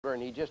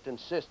and he just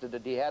insisted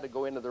that he had to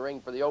go into the ring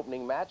for the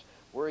opening match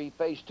where he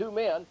faced two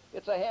men.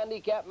 It's a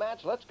handicap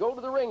match. Let's go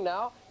to the ring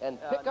now and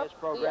pick up this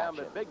program.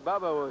 the action. But Big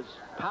Bubba was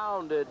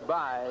pounded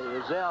by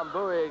the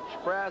Zambui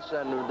Express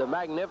and the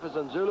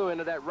magnificent Zulu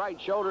into that right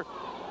shoulder.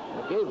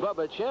 It gave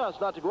Bubba a chance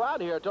not to go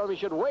out here. I told him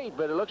he should wait,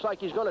 but it looks like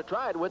he's going to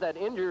try it with that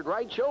injured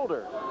right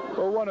shoulder.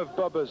 Well, one of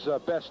Bubba's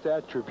best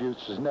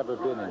attributes has never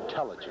been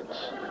intelligence.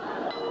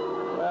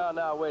 Well,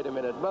 now, wait a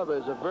minute.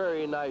 Bubba is a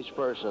very nice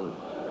person.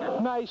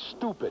 Nice,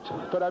 stupid.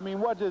 But, I mean,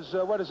 what does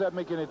that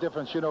make any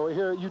difference? You know,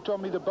 here, you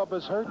told me that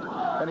Bubba's hurt,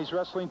 and he's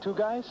wrestling two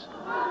guys?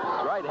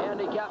 That's right,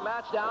 handicap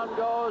match. Down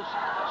goes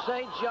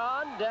St.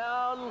 John.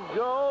 Down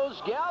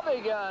goes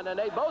Gatagan, and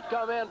they both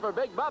come in for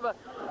Big Bubba.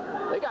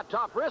 They got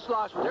top wrist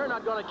locks, but they're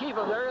not going to keep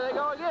him. There they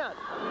go again.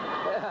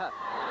 Yeah.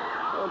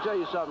 I'll tell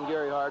you something,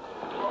 Gary Hart.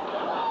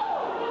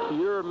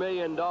 Your $1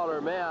 million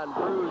man,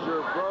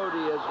 Bruiser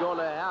Brody, is going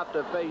to have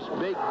to face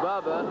Big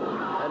Bubba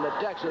and the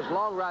Texas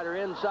Long Rider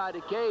inside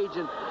the cage,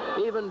 and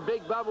even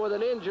Big Bubba with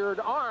an injured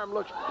arm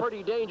looks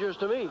pretty dangerous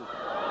to me.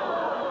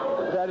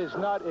 That is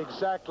not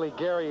exactly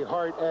Gary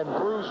Hart and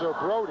Bruiser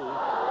Brody,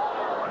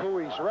 who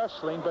he's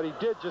wrestling, but he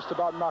did just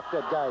about knock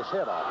that guy's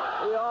head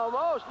off. He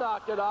almost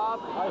knocked it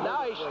off.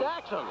 Now he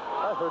stacks him.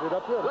 I heard it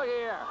up here. Look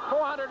here,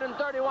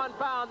 431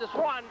 pounds. It's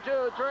 1,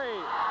 2, 3.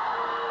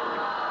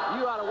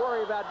 You ought to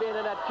worry about being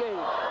in that cage.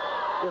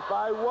 If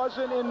I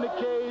wasn't in the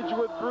cage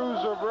with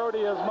Bruiser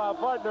Brody as my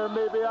partner,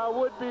 maybe I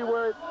would be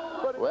worried.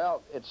 But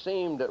well, it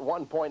seemed at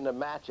one point in the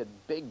match that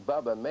Big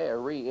Bubba may have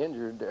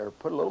re-injured or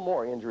put a little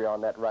more injury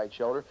on that right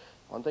shoulder.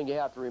 One thing you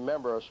have to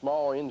remember, a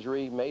small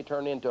injury may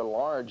turn into a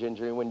large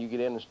injury when you get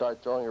in and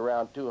start throwing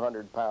around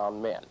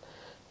 200-pound men.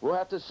 We'll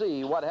have to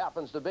see what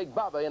happens to Big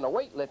Bubba in a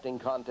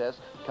weightlifting contest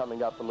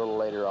coming up a little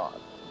later on.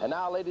 And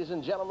now, ladies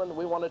and gentlemen,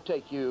 we want to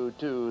take you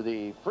to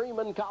the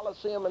Freeman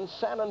Coliseum in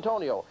San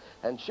Antonio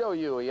and show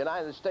you a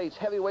United States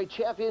Heavyweight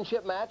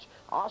Championship match.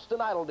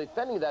 Austin Idol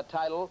defending that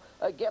title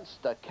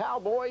against the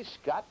Cowboy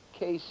Scott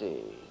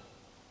Casey.